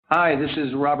Hi, this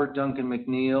is Robert Duncan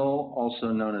McNeil,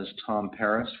 also known as Tom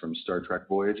Paris from Star Trek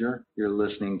Voyager. You're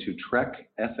listening to Trek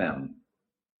FM.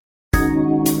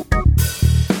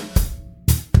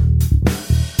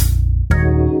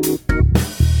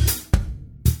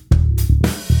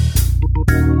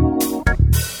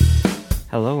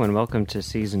 Hello and welcome to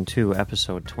Season 2,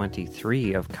 Episode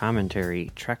 23 of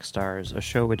Commentary, Trek Stars, a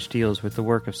show which deals with the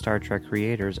work of Star Trek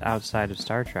creators outside of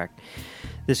Star Trek.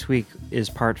 This week is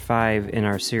Part 5 in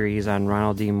our series on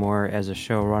Ronald D as a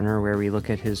showrunner, where we look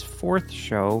at his fourth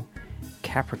show,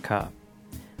 Caprica.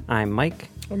 I'm Mike.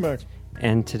 I'm Max.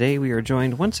 And today we are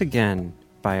joined once again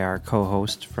by our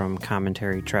co-host from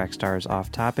Commentary, Track Stars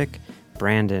Off Topic,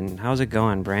 Branden. How's it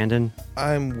going, Branden?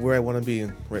 I'm where I want to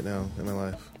be right now in my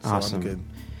life. So awesome. I'm good.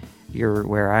 You're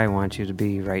where I want you to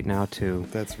be right now, too.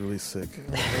 That's really sick.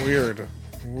 Weird.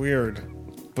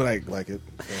 But I like it.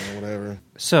 So whatever.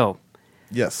 So,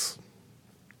 yes.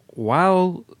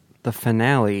 While the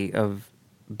finale of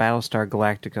Battlestar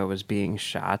Galactica was being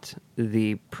shot,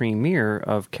 the premiere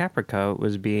of Caprica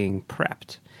was being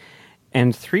prepped.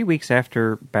 And 3 weeks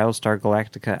after Battlestar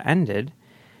Galactica ended,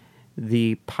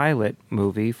 the pilot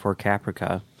movie for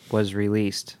Caprica was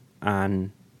released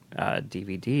on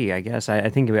DVD, I guess. I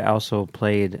think it also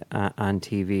played on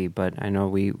TV, but I know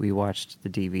we watched the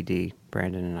DVD.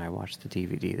 Branden and I watched the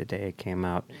DVD the day it came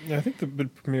out. Yeah, I think it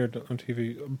premiered on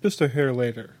TV just a hair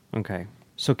later. Okay.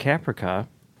 So Caprica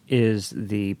is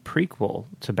the prequel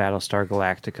to Battlestar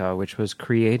Galactica, which was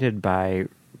created by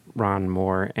Ron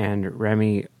Moore and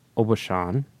Remy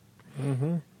Aubuchon.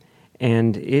 Mm-hmm.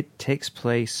 And it takes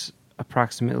place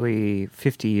approximately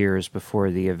 50 years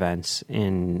before the events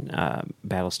in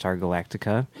Battlestar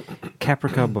Galactica,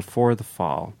 Caprica before the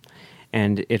fall.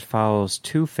 And it follows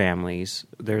two families.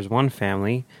 There's one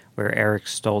family where Eric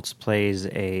Stoltz plays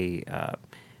a,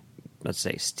 let's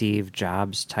say, Steve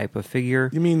Jobs type of figure.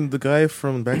 You mean the guy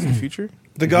from Back to the Future?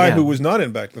 The guy who was not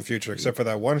in Back to the Future, except for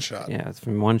that one shot. Yeah, it's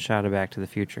from one shot of Back to the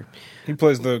Future. He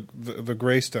plays the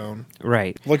Graystone.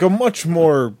 Right. Like a much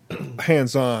more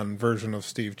hands-on version of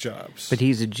Steve Jobs. But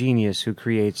he's a genius who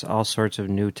creates all sorts of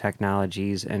new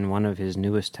technologies, and one of his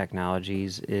newest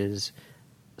technologies is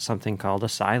something called a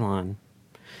Cylon.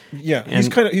 Yeah,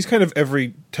 and he's kind of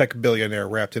every tech billionaire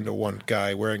wrapped into one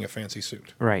guy wearing a fancy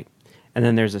suit. Right. And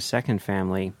then there's a second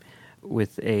family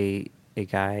with a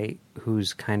guy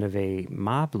who's kind of a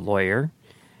mob lawyer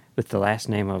with the last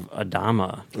name of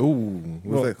Adama. Ooh,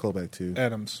 what's that callback to?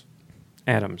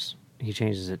 Adams. He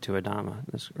changes it to Adama.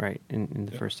 That's right, in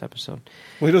the first episode.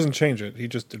 Well, he doesn't change it. He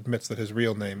just admits that his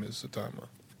real name is Adama.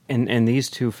 And these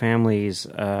two families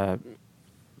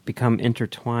become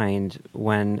intertwined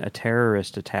when a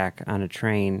terrorist attack on a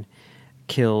train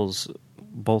kills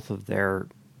both of their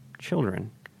children,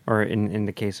 or in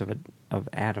the case of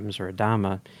Adams or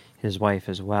Adama, his wife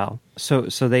as well. So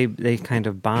they kind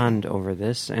of bond over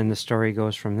this, and the story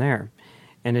goes from there.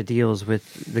 And it deals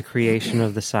with the creation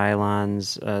of the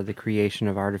Cylons, the creation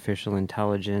of artificial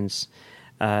intelligence,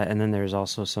 and then there's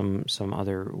also some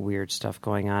other weird stuff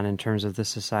going on in terms of the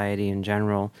society in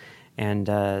general, and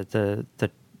the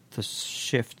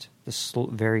shift,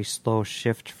 very slow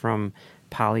shift from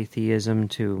polytheism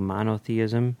to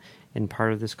monotheism in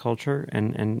part of this culture,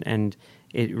 and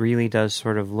it really does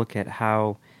sort of look at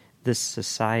how this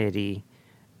society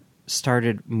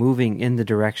started moving in the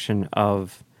direction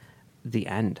of the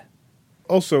end.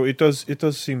 Also, it does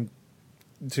seem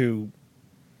to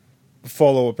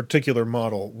follow a particular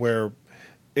model where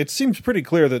it seems pretty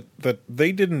clear that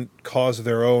they didn't cause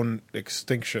their own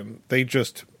extinction. They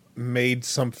just made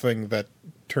something that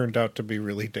turned out to be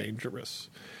really dangerous.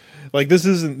 Like, this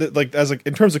isn't like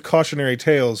in terms of cautionary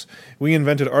tales, we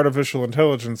invented artificial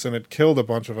intelligence and it killed a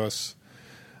bunch of us.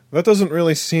 That doesn't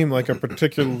really seem like a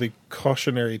particularly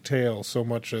cautionary tale so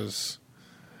much as,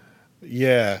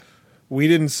 yeah, we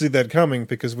didn't see that coming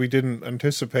because we didn't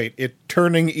anticipate it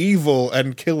turning evil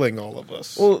and killing all of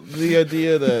us. Well, the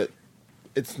idea that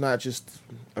it's not just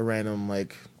a random,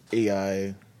 like,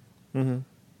 AI,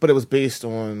 but it was based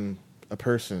on a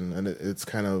person, and it's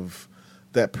kind of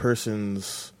that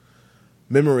person's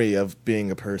memory of being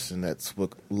a person that's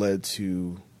what led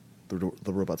to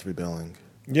the robots rebelling.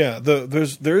 Yeah,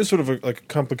 there is sort of a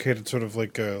complicated sort of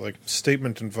like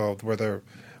statement involved where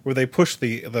they push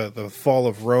the fall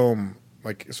of Rome,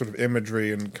 like sort of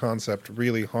imagery and concept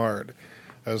really hard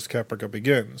as Caprica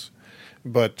begins.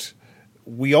 But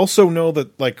we also know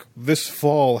that like this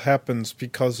fall happens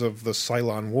because of the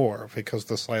Cylon War, because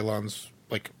the Cylons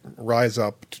like rise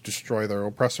up to destroy their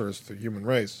oppressors, the human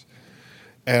race.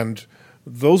 And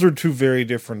those are two very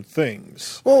different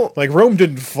things. Well, like Rome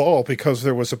didn't fall because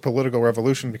there was a political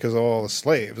revolution because of all the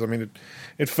slaves. I mean,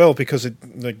 it fell because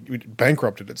it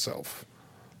bankrupted itself.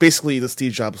 Basically, the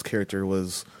Steve Jobs character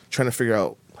was trying to figure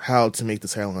out how to make the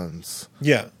Cylons.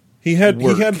 Yeah, he had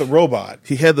the robot.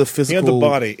 He had the physical. He had the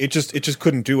body. It just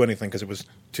couldn't do anything because it was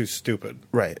too stupid.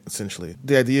 Right. Essentially,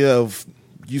 the idea of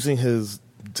using his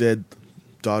dead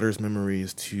daughter's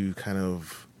memories to kind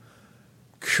of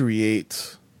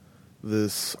create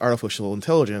this artificial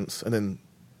intelligence and then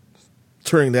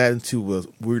turning that into a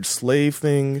weird slave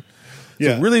thing.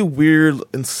 Yeah. It's a really weird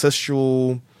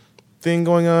incestual thing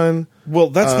going on. Well,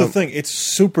 that's the thing. It's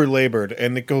super labored,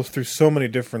 and it goes through so many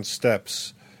different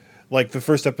steps. Like the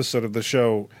first episode of the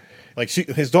show, like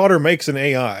his daughter makes an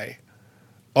AI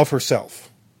of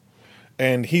herself.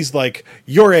 And he's like,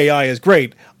 your AI is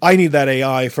great. I need that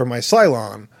AI for my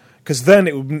Cylon, because then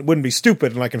it wouldn't be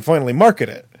stupid and I can finally market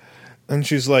it. And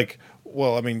she's like,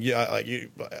 well, I mean, yeah,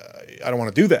 I don't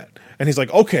want to do that. And he's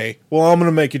like, okay, well, I'm going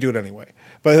to make you do it anyway.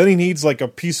 But then he needs like a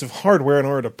piece of hardware in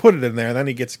order to put it in there. And then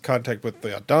he gets in contact with the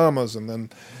Adamas, and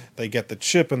then they get the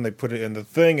chip and they put it in the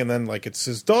thing. And then like it's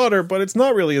his daughter, but it's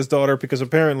not really his daughter because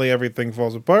apparently everything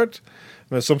falls apart. And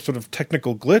there's some sort of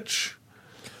technical glitch.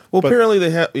 Well, apparently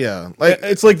they have, yeah. Like,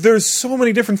 it's like there's so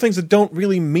many different things that don't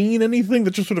really mean anything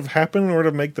that just sort of happen in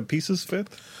order to make the pieces fit.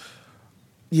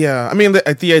 Yeah, I mean,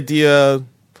 the idea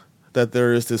that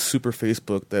there is this super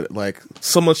Facebook that, like,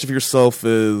 so much of yourself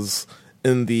is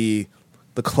in the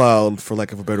cloud, for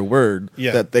lack of a better word,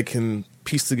 that they can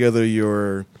piece together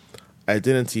your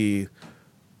identity.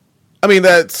 I mean,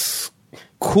 that's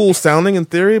cool sounding in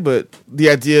theory, but the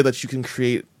idea that you can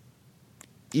create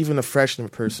even a fraction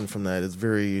of a person from that is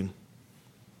very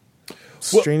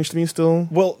strange to me still.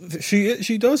 Well,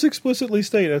 she does explicitly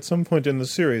state at some point in the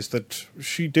series that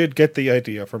she did get the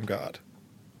idea from God.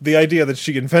 The idea that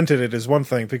she invented it is one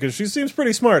thing, because she seems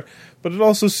pretty smart, but it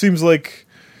also seems like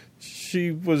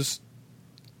she was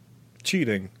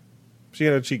cheating. She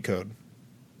had a cheat code.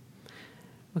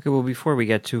 Okay, well, before we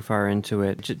get too far into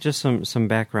it, just some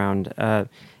background.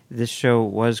 This show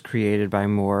was created by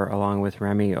Moore along with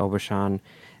Remy Aubuchon.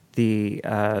 The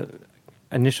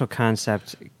initial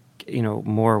concept,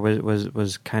 Moore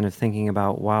was kind of thinking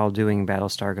about while doing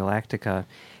Battlestar Galactica,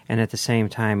 and at the same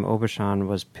time, Aubuchon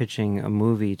was pitching a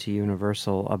movie to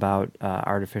Universal about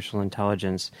artificial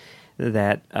intelligence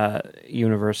that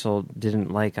Universal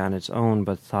didn't like on its own,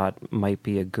 but thought might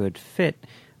be a good fit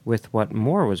with what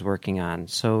Moore was working on.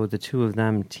 So the two of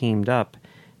them teamed up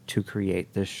to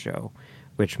create this show,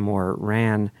 which Moore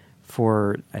ran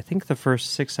for, I think, the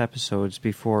first 6 episodes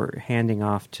before handing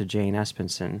off to Jane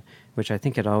Espenson, which I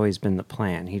think had always been the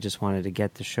plan. He just wanted to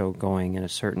get the show going in a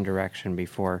certain direction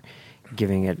before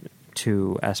giving it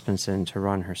to Espenson to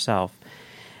run herself.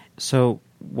 So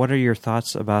what are your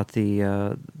thoughts about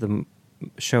the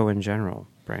show in general,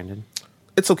 Brandon?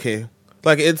 It's okay.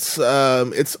 Like, it's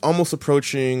almost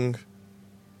approaching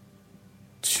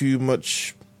too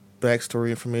much backstory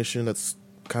information that's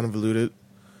kind of eluded.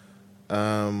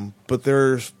 But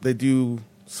they do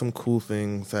some cool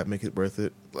things that make it worth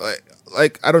it.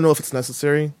 Like I don't know if it's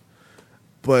necessary,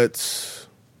 but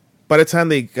by the time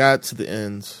they got to the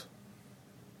end,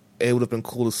 it would have been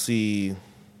cool to see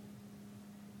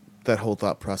that whole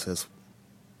thought process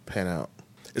pan out.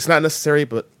 It's not necessary,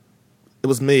 but it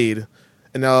was made,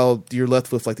 and now you're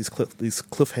left with like these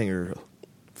cliffhanger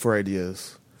for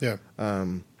ideas. Yeah.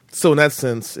 So in that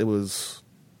sense, it was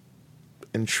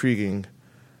intriguing.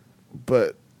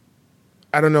 But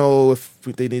I don't know if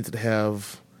they needed to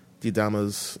have the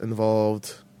Adamas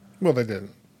involved. Well, they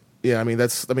didn't. Yeah,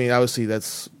 obviously he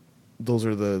was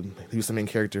the main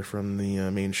character from the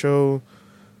main show,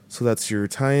 so that's your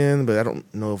tie-in, but I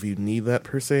don't know if you need that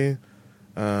per se.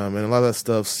 And a lot of that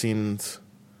stuff didn't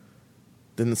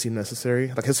seem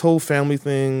necessary. Like his whole family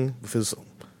thing with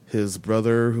his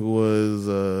brother who was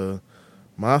a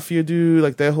mafia dude,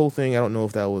 like that whole thing, I don't know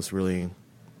if that was really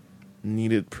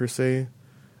needed per se.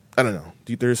 I don't know.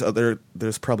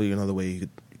 There's probably another way you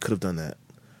could have done that,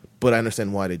 but I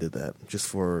understand why they did that. Just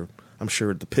for, I'm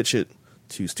sure, to pitch it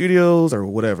to studios or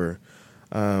whatever.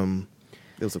 It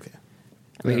was okay.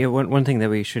 I mean, one thing that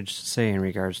we should say in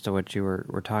regards to what you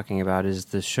were talking about is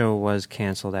the show was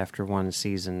canceled after 1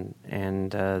 season,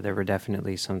 and there were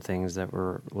definitely some things that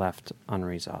were left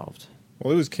unresolved.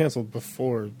 Well, it was canceled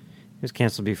before. It was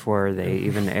canceled before they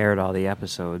even aired all the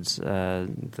episodes.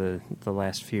 The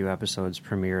last few episodes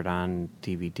premiered on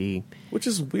DVD, which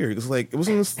is weird. It's like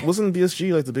wasn't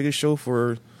BSG like the biggest show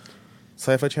for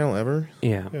Sci-Fi Channel ever?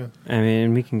 Yeah. I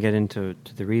mean, we can get into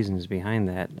the reasons behind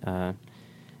that.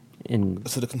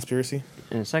 Is it a conspiracy?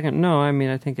 In a second, no. I mean,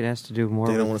 I think it has to do more.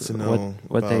 They don't with want us to know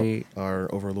what about they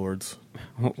our overlords.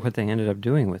 What they ended up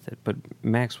doing with it. But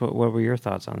Max, what were your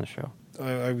thoughts on the show?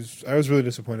 I was really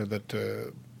disappointed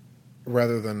that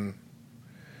rather than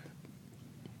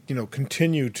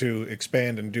continue to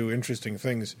expand and do interesting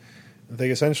things, they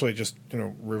essentially just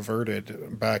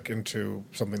reverted back into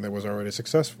something that was already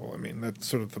successful. I mean, that's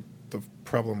sort of the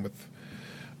problem with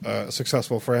a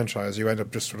successful franchise. You end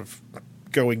up just sort of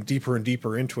going deeper and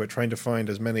deeper into it, trying to find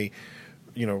as many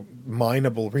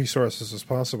mineable resources as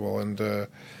possible, and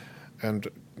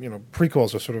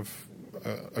prequels are sort of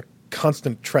a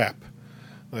constant trap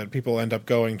that people end up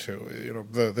going to.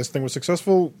 This thing was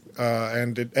successful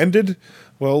and it ended.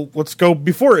 Well, let's go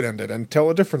before it ended and tell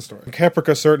a different story.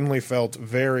 Caprica certainly felt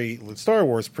very Star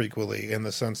Wars prequel-y in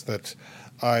the sense that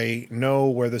I know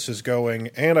where this is going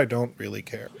and I don't really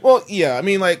care. Well, yeah, I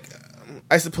mean, like,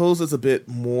 I suppose it's a bit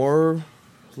more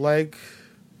like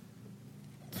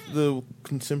the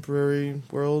contemporary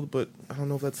world, but I don't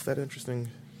know if that's that interesting.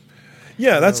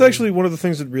 Yeah, that's actually one of the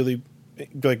things that really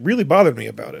bothered me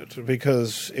about it,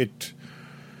 because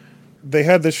they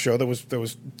had this show that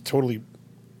was totally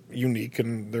unique,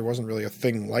 and there wasn't really a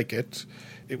thing like it.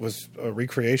 It was a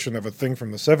recreation of a thing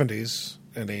from the 70s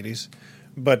and 80s,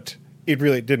 but it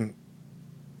really didn't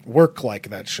work like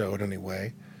that show in any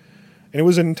way. And it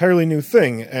was an entirely new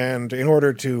thing, and in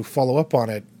order to follow up on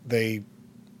it, they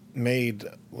made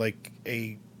like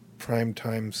a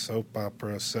primetime soap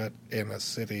opera set in a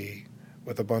city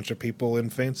with a bunch of people in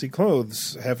fancy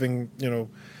clothes having,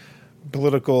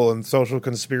 political and social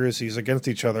conspiracies against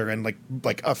each other, and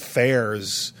like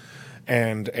affairs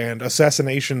and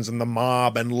assassinations and the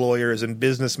mob and lawyers and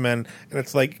businessmen. And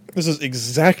it's like, this is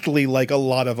exactly like a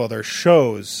lot of other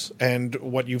shows. And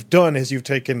what you've done is you've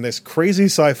taken this crazy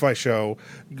sci-fi show,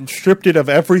 stripped it of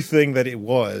everything that it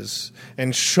was,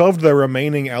 and shoved the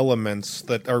remaining elements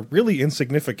that are really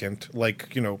insignificant, like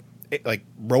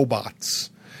robots,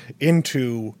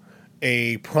 into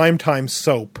a primetime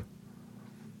soap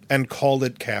and called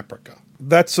it Caprica.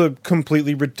 That's a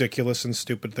completely ridiculous and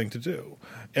stupid thing to do.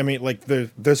 I mean, like,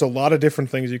 there's a lot of different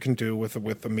things you can do with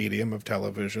the medium of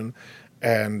television,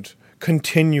 and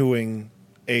continuing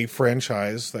a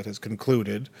franchise that has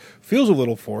concluded feels a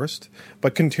little forced,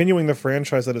 but continuing the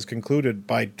franchise that has concluded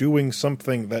by doing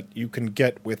something that you can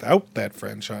get without that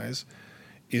franchise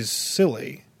is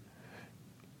silly.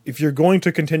 If you're going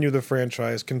to continue the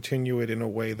franchise, continue it in a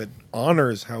way that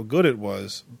honors how good it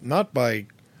was, not by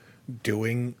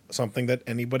doing something that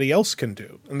anybody else can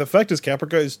do. And the fact is,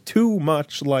 Caprica is too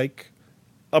much like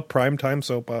a primetime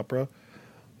soap opera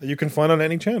that you can find on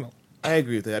any channel. I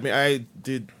agree with that. I mean, I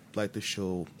did like the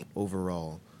show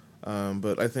overall,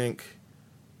 but I think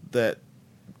that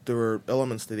there were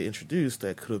elements that they introduced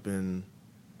that could have been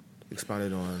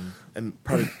expounded on and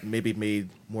probably maybe made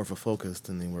more of a focus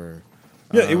than they were.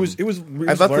 Yeah, it was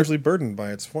largely burdened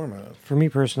by its format. For me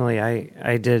personally,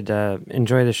 I did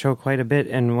enjoy the show quite a bit,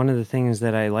 and one of the things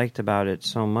that I liked about it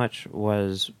so much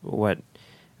was what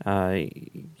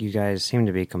you guys seem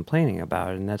to be complaining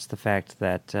about, and that's the fact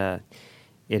that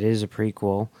it is a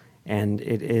prequel, and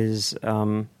it is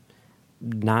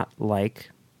not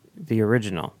like the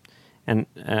original. And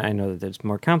I know that it's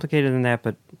more complicated than that,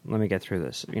 but let me get through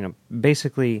this.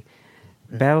 Basically,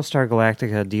 Battlestar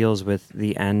Galactica deals with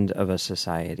the end of a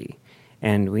society,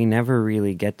 and we never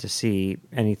really get to see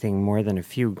anything more than a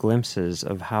few glimpses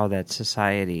of how that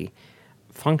society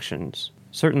functions.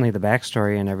 Certainly the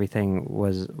backstory and everything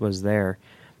was there,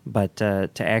 but to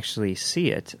actually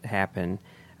see it happen,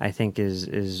 I think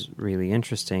is really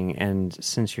interesting. And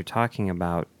since you're talking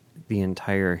about the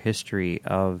entire history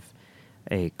of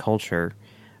a culture,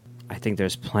 I think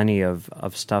there's plenty of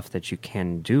stuff that you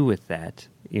can do with that,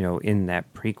 in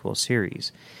that prequel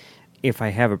series. If I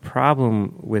have a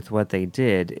problem with what they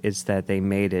did, it's that they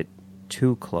made it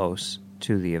too close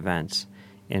to the events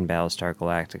in Battlestar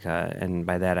Galactica, and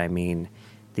by that I mean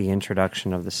the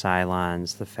introduction of the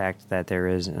Cylons, the fact that there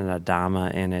is an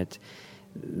Adama in it.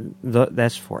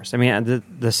 That's forced. I mean, the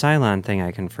Cylon thing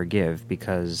I can forgive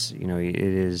because, it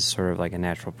is sort of like a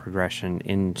natural progression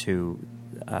into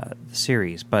the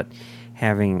series, but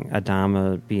having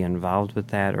Adama be involved with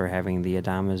that, or having the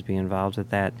Adamas be involved with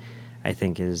that, I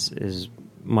think is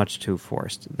much too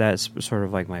forced. That's sort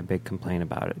of like my big complaint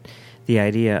about it. The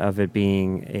idea of it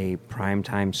being a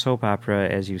primetime soap opera,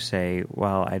 as you say,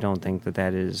 well, I don't think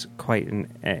that is quite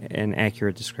an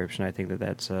accurate description. I think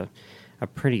that's a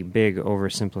pretty big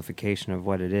oversimplification of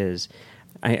what it is.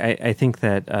 I think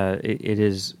that it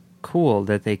is cool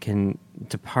that they can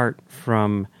depart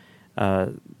from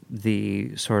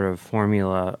the sort of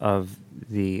formula of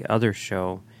the other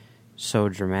show so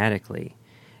dramatically.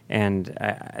 And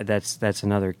that's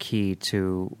another key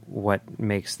to what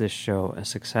makes this show a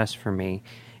success for me.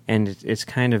 And it's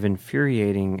kind of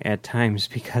infuriating at times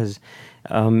because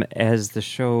as the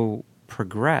show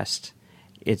progressed,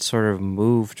 it sort of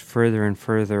moved further and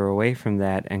further away from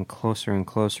that and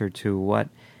closer to what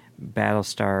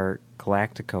Battlestar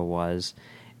Galactica was.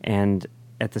 And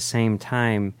at the same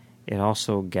time, it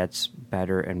also gets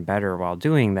better and better while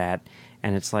doing that.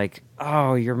 And it's like,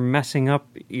 oh, you're messing up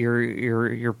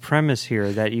your premise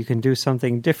here that you can do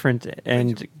something different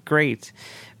and great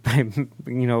by,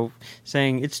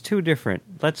 saying it's too different.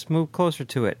 Let's move closer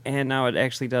to it. And now it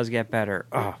actually does get better.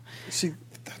 Oh. See,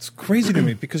 that's crazy to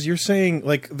me because you're saying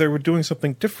like they were doing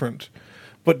something different,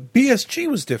 but BSG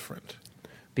was different.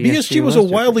 BSG was a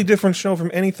wildly different show from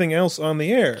anything else on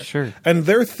the air. Sure. And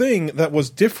their thing that was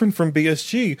different from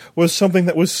BSG was something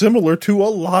that was similar to a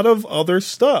lot of other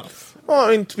stuff. Well,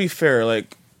 I mean, to be fair,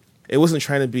 like, it wasn't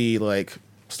trying to be like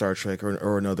Star Trek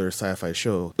or another sci-fi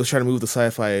show. It was trying to move the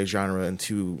sci-fi genre and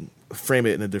to frame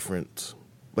it in a different,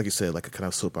 like you said, like a kind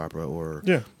of soap opera or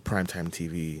primetime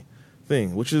TV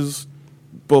thing, which is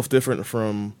both different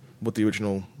from what the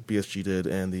original BSG did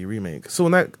and the remake. So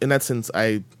in that sense,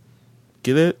 I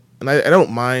get it, and I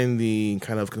don't mind the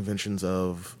kind of conventions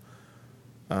of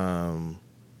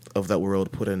that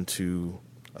world put into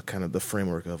a kind of the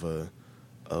framework of a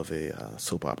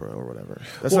soap opera or whatever.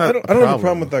 That's I don't have a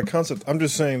problem with that. that concept. I'm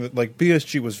just saying that like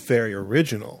BSG was very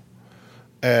original.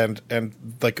 And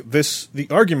like this, the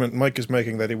argument Mike is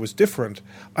making that it was different,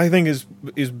 I think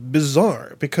is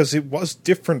bizarre because it was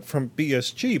different from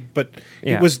BSG, but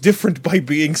it was different by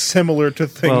being similar to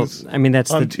things. Well, I mean,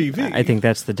 that's on TV. I think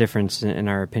that's the difference in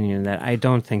our opinion. That I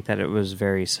don't think that it was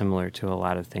very similar to a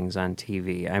lot of things on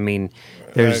TV. I mean,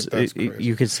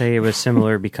 you could say it was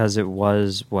similar because it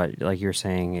was what, like you're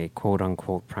saying, a quote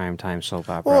unquote primetime soap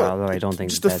opera. Although I don't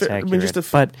think that's accurate.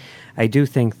 But I do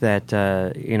think that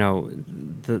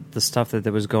the stuff that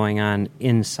was going on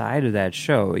inside of that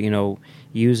show,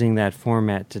 using that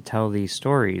format to tell these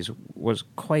stories was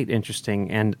quite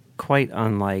interesting and quite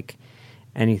unlike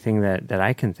anything that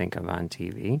I can think of on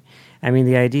TV. I mean,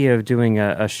 the idea of doing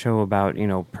a show about,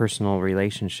 personal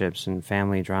relationships and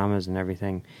family dramas and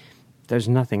everything, there's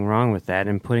nothing wrong with that.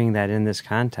 And putting that in this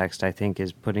context, I think,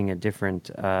 is putting a different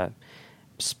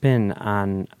spin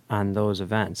on those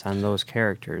events, on those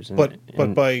characters,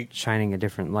 and by shining a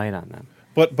different light on them.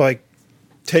 But by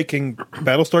taking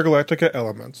Battlestar Galactica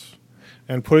elements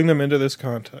and putting them into this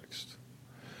context,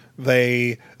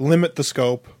 they limit the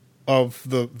scope of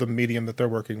the medium that they're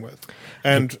working with,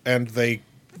 and they,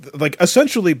 like,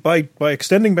 essentially by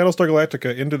extending Battlestar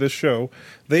Galactica into this show,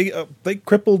 they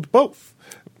crippled both.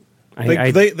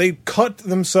 They cut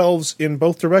themselves in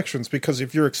both directions, because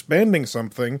if you're expanding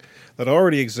something that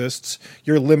already exists,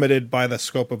 you're limited by the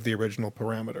scope of the original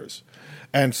parameters.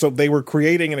 And so they were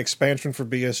creating an expansion for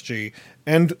BSG,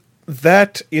 and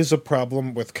that is a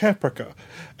problem with Caprica.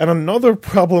 And another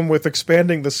problem with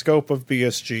expanding the scope of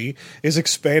BSG is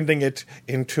expanding it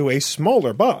into a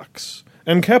smaller box.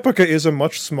 And Caprica is a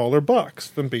much smaller box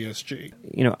than BSG.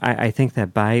 I think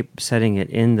that by setting it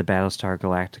in the Battlestar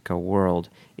Galactica world,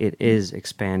 it is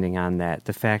expanding on that.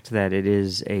 The fact that it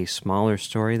is a smaller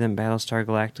story than Battlestar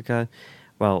Galactica,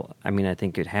 well, I mean, I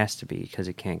think it has to be because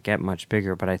it can't get much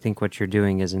bigger. But I think what you're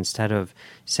doing is, instead of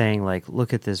saying, like,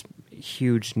 look at this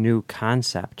huge new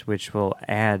concept, which will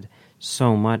add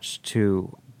so much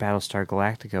to Battlestar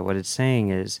Galactica, what it's saying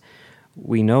is,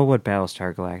 we know what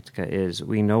Battlestar Galactica is.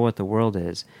 We know what the world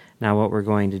is. Now what we're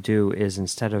going to do is,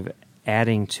 instead of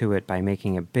adding to it by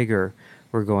making it bigger,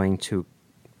 we're going to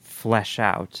flesh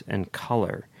out and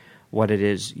color what it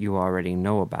is you already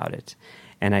know about it.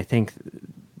 And I think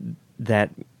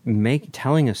that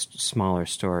telling a smaller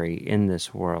story in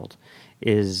this world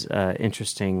is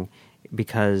interesting,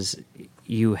 because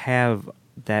you have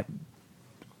that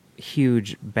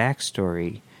huge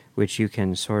backstory which you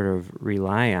can sort of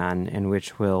rely on, and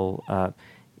which will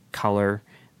color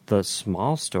the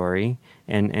small story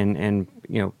and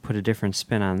put a different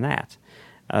spin on that.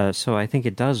 So I think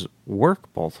it does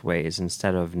work both ways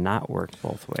instead of not work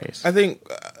both ways. I think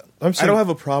I don't have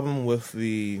a problem with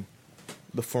the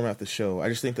format of the show. I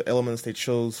just think the elements they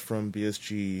chose from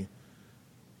BSG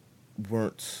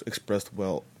weren't expressed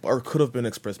well, or could have been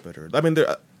expressed better. I mean, they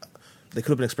could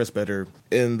have been expressed better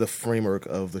in the framework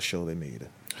of the show they made.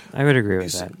 I would agree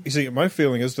with that. You see, my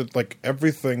feeling is that, like,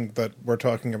 everything that we're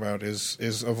talking about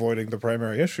is avoiding the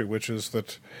primary issue, which is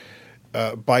that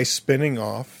by spinning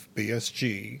off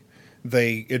BSG,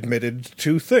 they admitted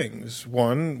two things.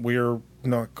 One, we're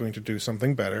not going to do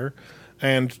something better,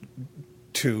 and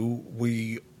two,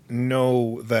 we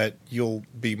know that you'll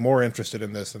be more interested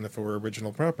in this than if it were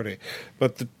original property.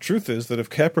 But the truth is that if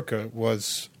Caprica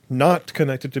was not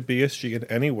connected to BSG in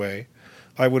any way,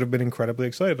 I would have been incredibly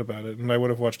excited about it, and I would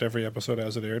have watched every episode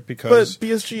as it aired because... But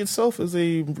BSG itself is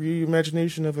a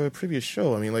reimagination of a previous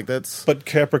show. I mean, like, that's... But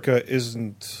Caprica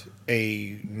isn't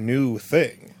a new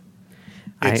thing.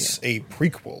 It's a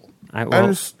prequel. I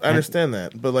understand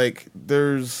that, but, like,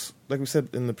 there's... Like we said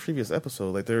in the previous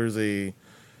episode, like, there's a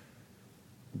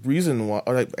reason why...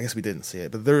 Or I guess we didn't say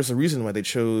it, but there's a reason why they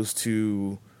chose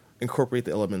to incorporate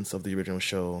the elements of the original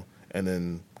show and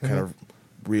then kind of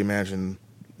reimagine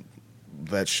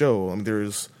that show. I mean,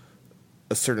 there's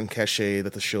a certain cachet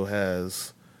that the show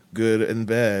has, good and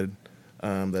bad,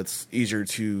 that's easier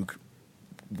to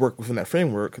work within that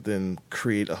framework than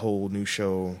create a whole new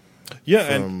show.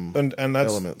 Yeah, and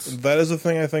that's elements. That is the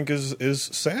thing I think is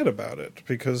sad about it,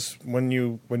 because when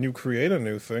you create a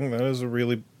new thing, that is a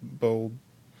really bold.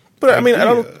 But idea. I mean,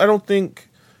 I don't think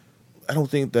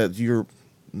that you're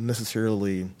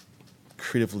necessarily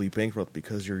creatively bankrupt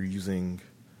because you're using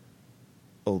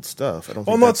old stuff. I don't.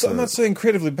 Well, I'm not saying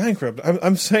creatively bankrupt.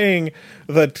 I'm saying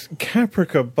that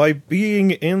Caprica, by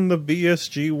being in the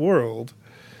BSG world,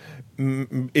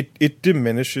 it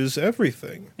diminishes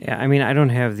everything. Yeah, I mean, I don't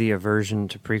have the aversion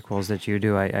to prequels that you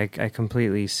do. I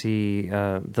completely see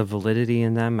the validity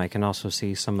in them. I can also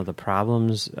see some of the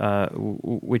problems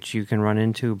which you can run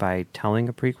into by telling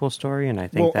a prequel story, and I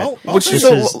think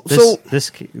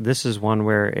this is one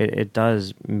where it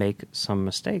does make some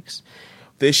mistakes.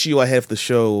 The issue I have with the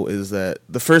show is that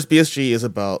the first BSG is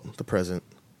about the present,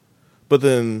 but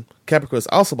then Caprica is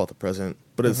also about the present,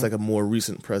 but it's like a more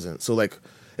recent present. So, like,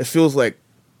 it feels like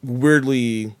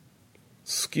weirdly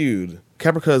skewed.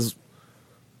 Caprica is,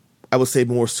 I would say,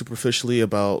 more superficially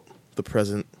about the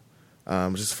present,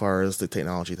 just as far as the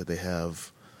technology that they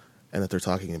have and that they're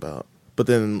talking about. But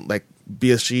then, like,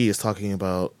 BSG is talking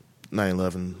about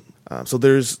 9/11. So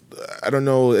there's, I don't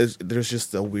know, there's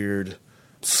just a weird...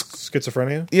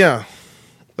 Schizophrenia? Yeah.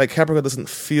 Like, Caprica doesn't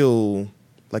feel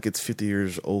like it's 50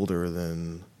 years older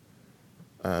than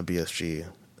BSG.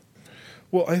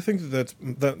 Well, I think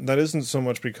that isn't so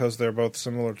much because they're both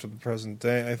similar to the present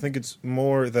day. I think it's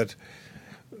more that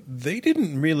they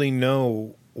didn't really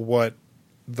know what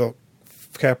the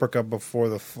Caprica before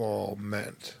the fall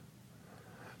meant.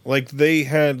 Like, they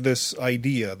had this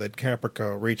idea that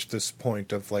Caprica reached this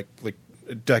point of like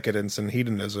decadence and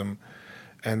hedonism,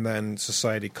 and then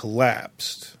society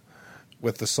collapsed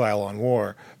with the Cylon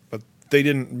War. But they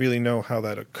didn't really know how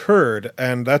that occurred,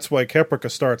 and that's why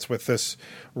Caprica starts with this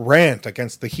rant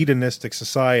against the hedonistic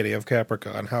society of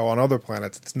Caprica and how on other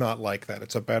planets it's not like that.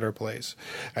 It's a better place.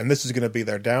 And this is going to be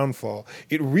their downfall.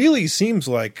 It really seems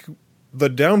like the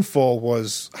downfall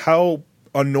was how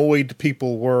annoyed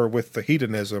people were with the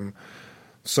hedonism,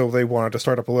 so they wanted to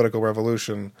start a political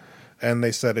revolution. And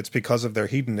they said it's because of their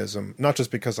hedonism, not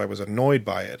just because I was annoyed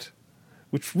by it,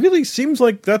 which really seems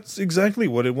like that's exactly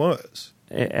what it was.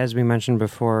 As we mentioned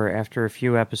before, after a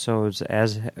few episodes,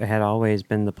 as had always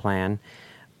been the plan,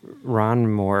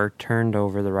 Ron Moore turned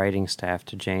over the writing staff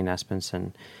to Jane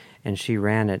Espenson, and she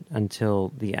ran it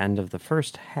until the end of the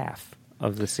first half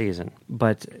of the season.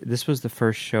 But this was the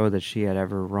first show that she had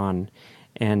ever run,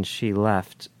 and she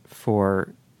left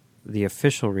for the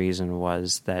official reason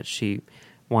was that she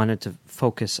wanted to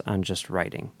focus on just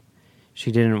writing.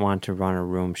 She didn't want to run a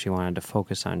room. She wanted to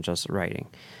focus on just writing.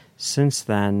 Since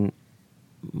then,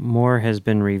 more has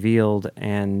been revealed,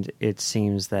 and it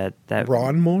seems that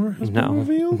Ron Moore has been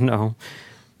revealed? No.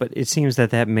 But it seems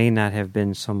that may not have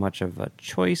been so much of a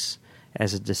choice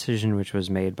as a decision which was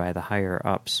made by the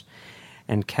higher-ups.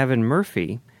 And Kevin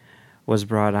Murphy was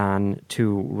brought on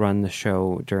to run the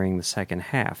show during the second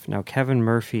half. Now, Kevin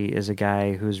Murphy is a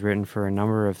guy who's written for a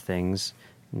number of things,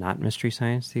 not Mystery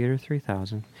Science Theater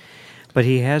 3000, but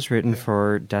he has written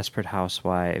for Desperate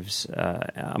Housewives,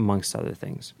 amongst other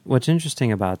things. What's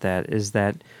interesting about that is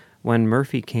that when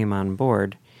Murphy came on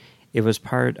board, it was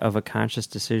part of a conscious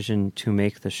decision to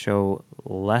make the show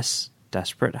less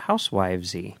Desperate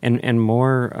Housewives-y and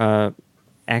more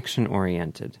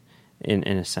action-oriented, in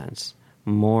a sense,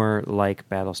 more like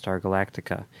Battlestar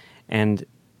Galactica. And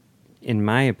in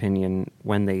my opinion,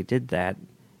 when they did that,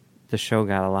 the show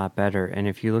got a lot better. And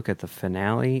if you look at the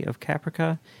finale of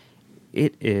Caprica,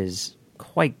 it is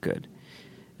quite good.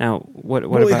 Now, what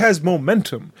about... it has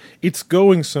momentum. It's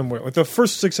going somewhere. Like the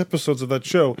first 6 episodes of that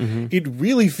show, it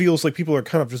really feels like people are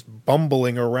kind of just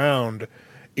bumbling around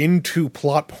into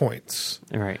plot points.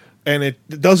 Right. And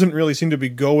it doesn't really seem to be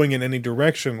going in any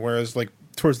direction, whereas like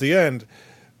towards the end,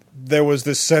 there was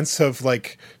this sense of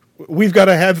like, we've got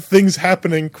to have things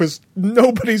happening because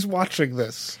nobody's watching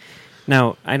this.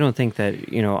 Now, I don't think that,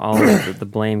 all of the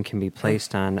blame can be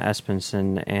placed on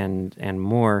Espenson and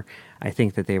Moore. I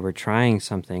think that they were trying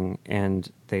something, and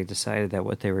they decided that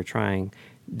what they were trying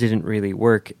didn't really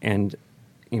work, and,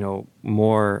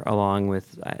 Moore, along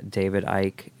with David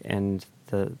Icke and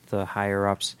the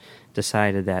higher-ups,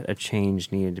 decided that a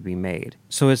change needed to be made.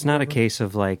 So it's not a case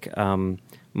of,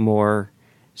 Moore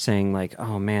saying,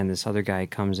 oh, man, this other guy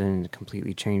comes in and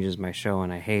completely changes my show,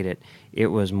 and I hate it. It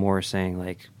was more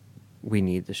saying, we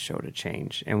need the show to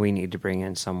change, and we need to bring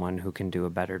in someone who can do a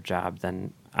better job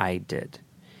than I did.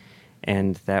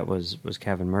 And that was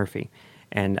Kevin Murphy.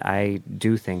 And I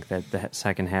do think that the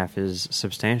second half is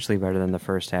substantially better than the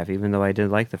first half, even though I did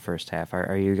like the first half.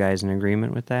 Are you guys in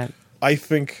agreement with that? I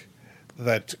think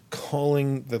that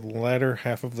calling the latter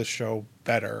half of the show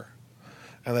better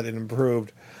and that it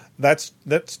improved, that's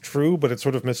true, but it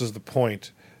sort of misses the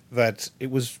point that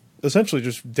it was essentially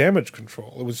just damage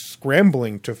control. It was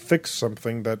scrambling to fix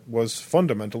something that was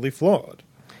fundamentally flawed.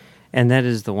 And that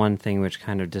is the one thing which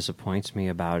kind of disappoints me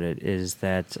about it, is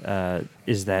that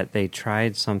they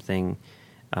tried something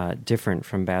different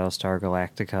from Battlestar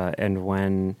Galactica, and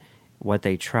when what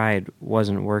they tried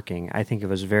wasn't working, I think it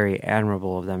was very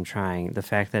admirable of them trying. The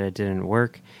fact that it didn't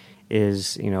work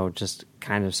is, just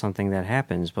kind of something that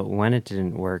happens. But when it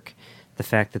didn't work, the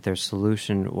fact that their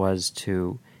solution was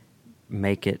to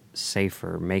make it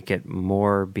safer, make it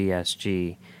more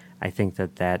BSG, I think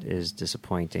that is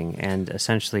disappointing. And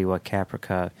essentially what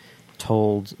Caprica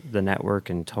told the network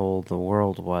and told the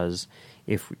world was,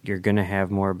 if you're going to have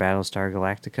more Battlestar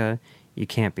Galactica, you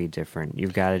can't be different.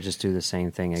 You've got to just do the same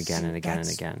thing again and again and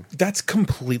again. That's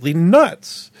completely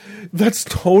nuts. That's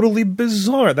totally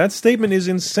bizarre. That statement is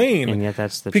insane. And yet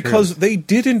that's the because truth. They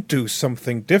didn't do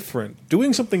something different.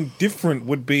 Doing something different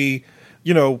would be,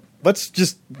 let's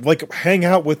just hang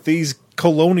out with these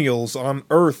colonials on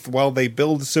Earth while they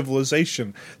build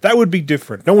civilization. That would be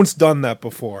different. No one's done that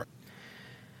before.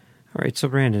 All right, so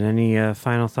Brandon, any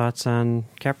final thoughts on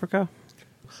Caprica?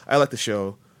 I like the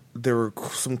show. There were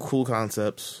some cool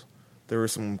concepts. There were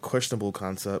some questionable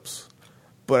concepts.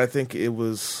 But I think it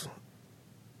was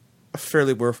a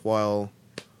fairly worthwhile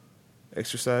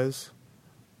exercise.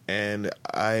 And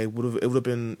it would have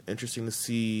been interesting to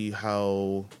see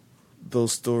how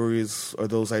those stories or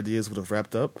those ideas would have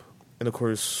wrapped up. And of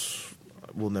course,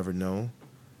 we'll never know.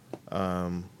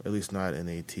 At least not in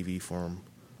a TV form.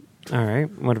 All right.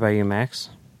 What about you, Max?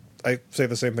 I say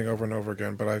the same thing over and over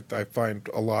again, but I find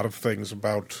a lot of things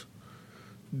about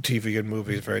TV and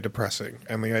movies very depressing.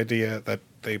 And the idea that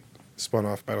they spun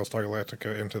off Battlestar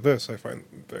Galactica into this, I find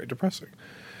very depressing.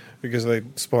 Because they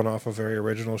spun off a very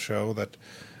original show that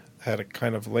had a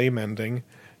kind of lame ending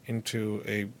into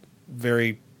a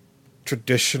very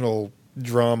traditional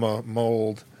drama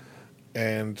mold,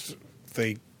 and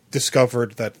they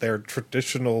discovered that their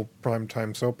traditional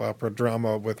primetime soap opera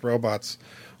drama with robots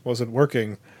wasn't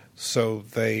working, so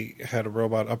they had a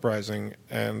robot uprising,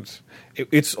 and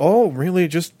it's all really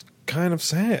just kind of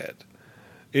sad.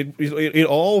 It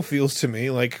all feels to me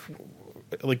like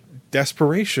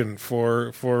desperation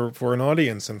for an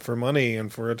audience and for money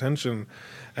and for attention,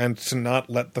 and to not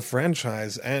let the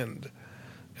franchise end,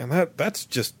 and that's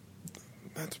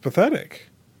pathetic.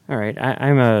 All right,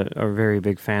 I'm a very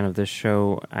big fan of this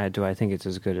show. Do I think it's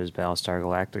as good as Battlestar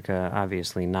Galactica?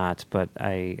 Obviously not, but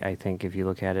I think if you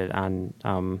look at it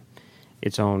on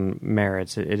its own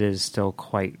merits, it is still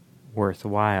quite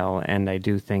worthwhile. And I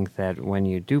do think that when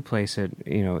you do place it,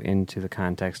 into the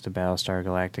context of Battlestar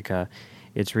Galactica,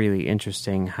 it's really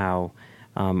interesting how,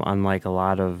 unlike a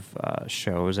lot of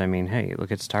shows, hey,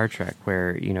 look at Star Trek,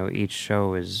 where each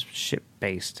show is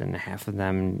ship-based, and half of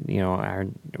them, are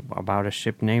about a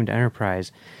ship named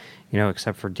Enterprise,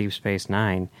 except for Deep Space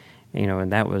Nine,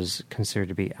 and that was considered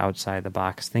to be outside the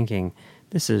box thinking.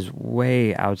 This is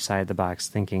way outside the box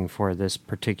thinking for this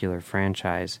particular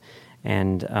franchise,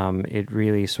 and it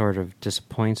really sort of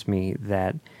disappoints me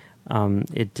that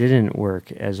it didn't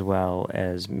work as well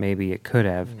as maybe it could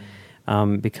have.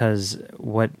 Because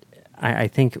what I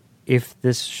think, if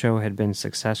this show had been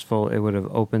successful, it would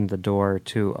have opened the door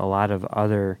to a lot of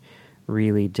other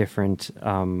really different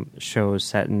shows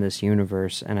set in this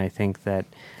universe, and I think that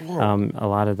a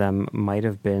lot of them might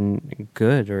have been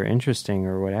good or interesting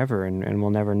or whatever, and we'll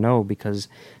never know, because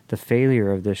the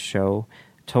failure of this show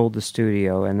told the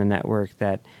studio and the network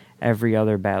that every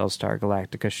other Battlestar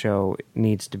Galactica show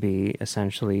needs to be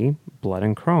essentially blood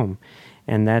and chrome.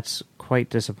 And that's quite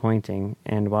disappointing.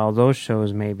 And while those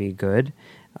shows may be good,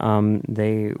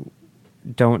 they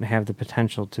don't have the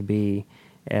potential to be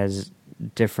as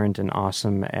different and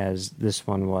awesome as this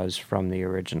one was from the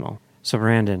original. So,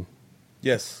 Brandon.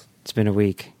 Yes. It's been a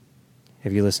week.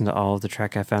 Have you listened to all of the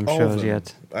Trek FM All of shows them.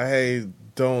 yet? I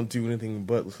don't do anything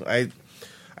but listen.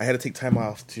 I had to take time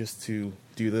off just to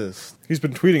do this. He's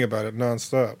been tweeting about it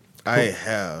nonstop. I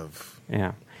have.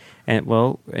 Yeah. And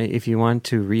well, if you want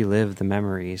to relive the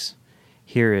memories,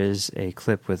 here is a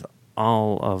clip with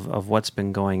all of what's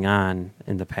been going on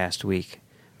in the past week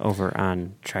over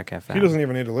on Trek FM. He doesn't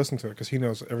even need to listen to it because he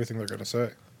knows everything they're going to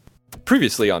say.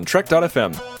 Previously on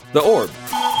Trek.fm, the Orb.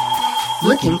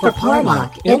 Looking for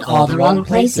Parlock in all the wrong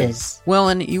places. Well,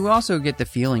 and you also get the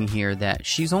feeling here that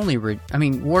she's only...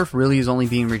 Worf really is only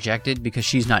being rejected because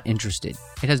she's not interested.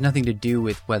 It has nothing to do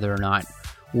with whether or not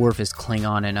Worf is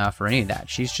Klingon enough or any of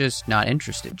that. She's just not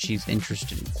interested. She's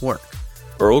interested in Quark.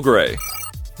 Earl Grey.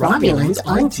 Romulans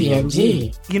on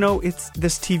TNG. You know, it's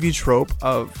this TV trope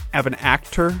of an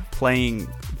actor playing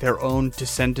their own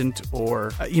descendant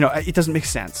or, it doesn't make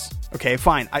sense. Okay,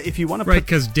 fine. If you want to Right,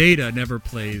 because Data never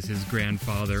plays his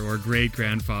grandfather or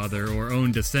great-grandfather or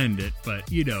own descendant, but,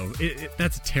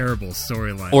 that's a terrible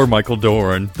storyline. Or Michael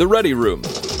Dorn. The Ready Room.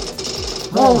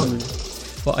 Home.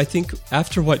 Well, I think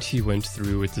after what he went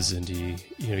through with the Xindi,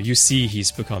 you see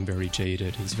he's become very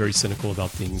jaded. He's very cynical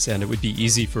about things, and it would be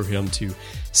easy for him to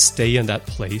stay in that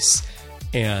place,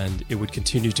 and it would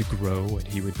continue to grow, and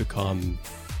he would become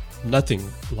nothing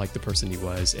like the person he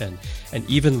was, and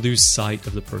even lose sight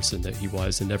of the person that he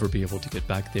was and never be able to get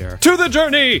back there. To the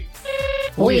journey!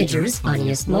 Voyager's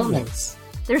funniest moments.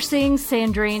 They're seeing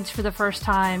Sandrines for the first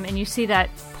time, and you see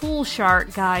that pool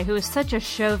shark guy who is such a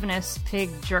chauvinist pig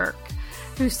jerk,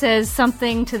 who says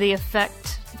something to the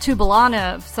effect to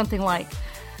B'Elanna, something like,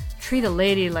 treat a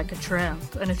lady like a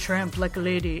tramp, and a tramp like a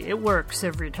lady. It works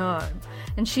every time.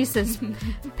 And she says,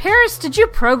 Paris, did you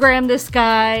program this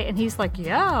guy? And he's like,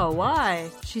 yeah, why?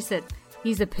 She said,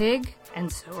 he's a pig,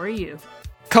 and so are you.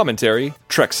 Commentary,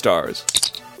 Trek Stars.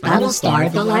 Battlestar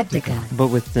Galactica. But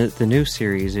with the new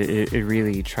series, it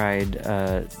really tried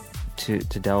to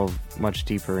delve much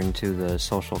deeper into the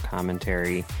social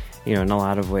commentary. In a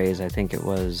lot of ways, I think it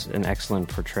was an excellent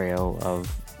portrayal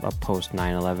of a post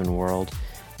 9/11 world,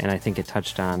 and I think it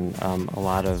touched on a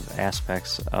lot of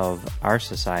aspects of our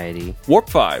society. Warp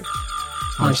 5.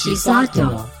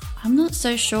 Hoshisato. I'm not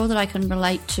so sure that I can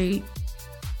relate to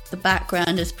the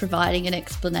background as providing an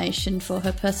explanation for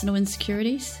her personal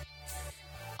insecurities.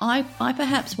 I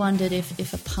perhaps wondered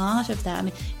if a part of that,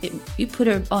 you put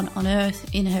her on Earth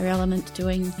in her element,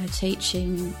 doing her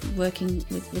teaching, working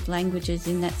with languages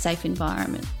in that safe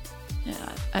environment.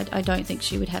 I don't think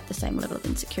she would have the same level of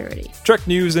insecurity. Trek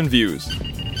News and Views.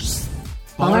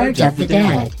 Barge of the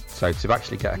Dead. So to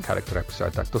actually get a character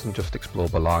episode that doesn't just explore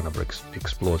B'Elanna but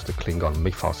explores the Klingon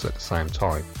mythos at the same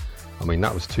time,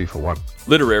 that was 2 for 1.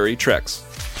 Literary Treks.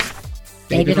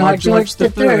 David R. George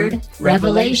III,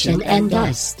 Revelation and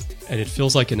Dust. And it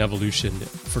feels like an evolution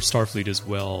for Starfleet as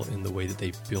well in the way that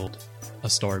they build a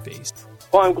starbase.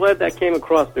 Well, I'm glad that came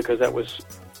across because that was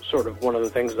sort of one of the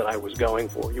things that I was going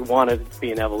for. You wanted it to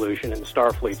be an evolution in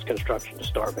Starfleet's construction to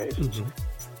starbases. Mm-hmm.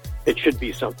 It should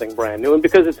be something brand new. And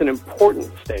because it's an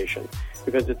important station,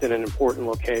 because it's in an important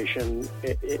location,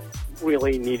 it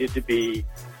really needed to be,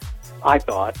 I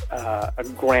thought, a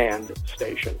grand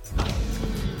station.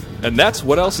 And that's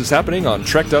what else is happening on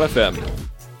Trek.fm.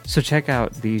 So check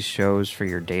out these shows for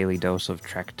your daily dose of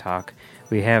Trek talk.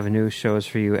 We have new shows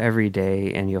for you every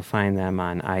day, and you'll find them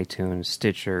on iTunes,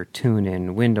 Stitcher,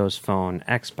 TuneIn, Windows Phone,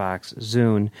 Xbox,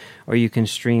 Zune, or you can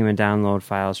stream and download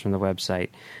files from the website.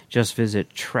 Just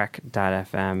visit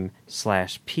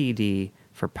trek.fm/PD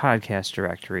for podcast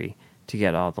directory to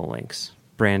get all the links.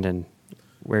 Branden,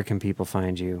 where can people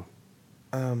find you?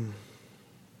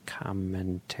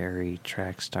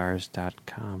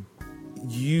 CommentaryTrackStars.com.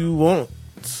 You won't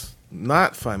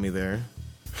not find me there.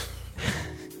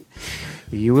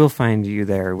 You will find you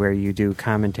there where you do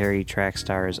Commentary Track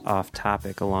Stars off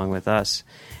topic along with us.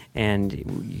 And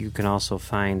you can also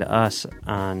find us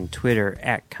on Twitter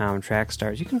at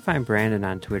ComTrackStars. You can find Branden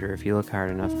on Twitter if you look hard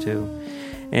enough too.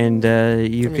 And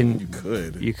you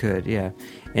could, yeah.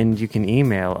 And you can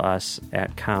email us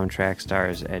at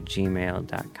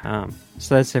comtrackstars@gmail.com.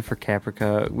 So that's it for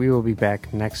Caprica. We will be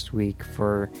back next week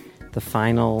for the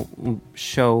final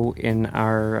show in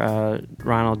our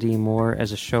Ronald D. Moore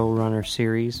as a showrunner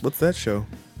series. What's that show?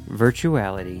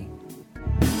 Virtuality.